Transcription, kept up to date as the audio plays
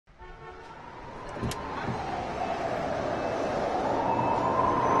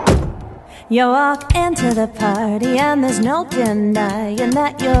You walk into the party and there's no denying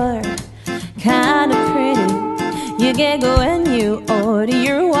that you're kinda pretty. You giggle when you order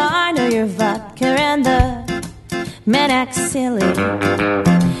your wine or your vodka, and the men act silly.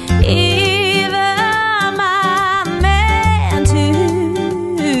 Even my man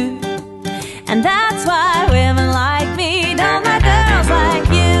too. And that's why women like me don't like girls like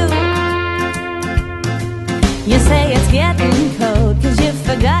you. You say it's getting cold 'cause you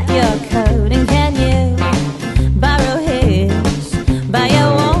forgot your coat, and can you borrow his? But you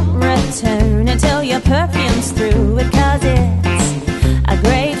won't return until your perfume's through it, 'cause it's a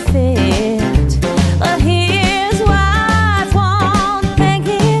great fit. Well, here's why I won't think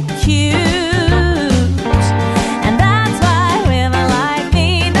it cute, and that's why women like me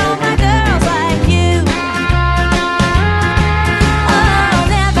don't like girls like you. Oh,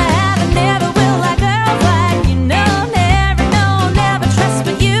 never have and never will like girls like you. No, never trust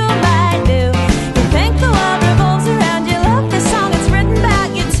what you might do. You think the world revolves around you. Love this song, it's written about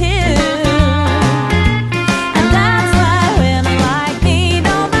you too. And that's why women like me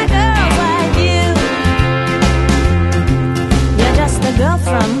don't like girls like you. You're just a girl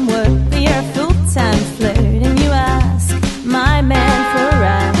from work, but you're a full-time flirt, and you ask my man for a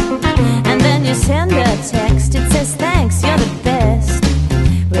ride, and then you send a text, it says thanks, you're the best,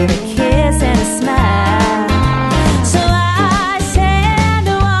 with a kiss and a smile. So I send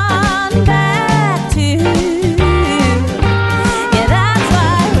one back to you. Yeah, that's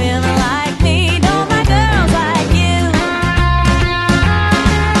why women like me don't like girls like you.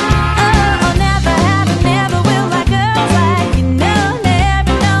 Oh, never have and never will like girls like you. No,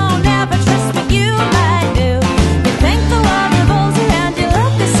 never trust what you might do. You think the world revolves around you.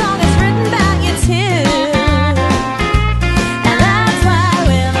 Love this song, it's written about you too. And that's why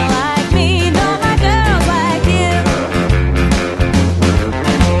women like me don't like girls like you.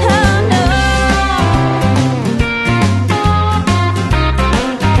 Oh no.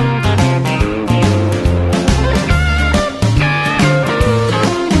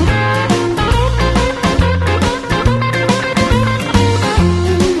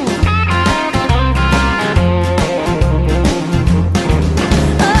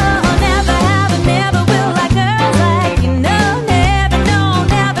 Oh, never have and never will like girls like you. No,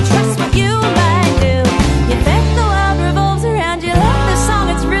 never trust what you might do. You think the world revolves around you. Love this song,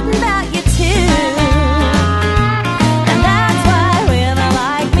 it's written about you too. And that's why women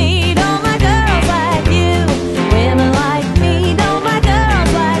like me don't like girls like you. Women like me don't like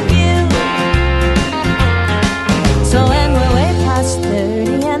girls like you. So when we're way past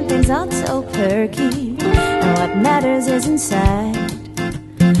 30 and things aren't so perky, and what matters is inside,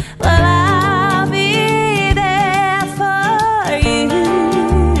 well, I'll be there for you.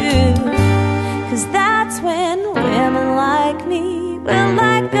 'Cause that's when women like me will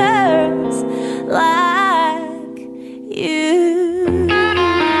like girls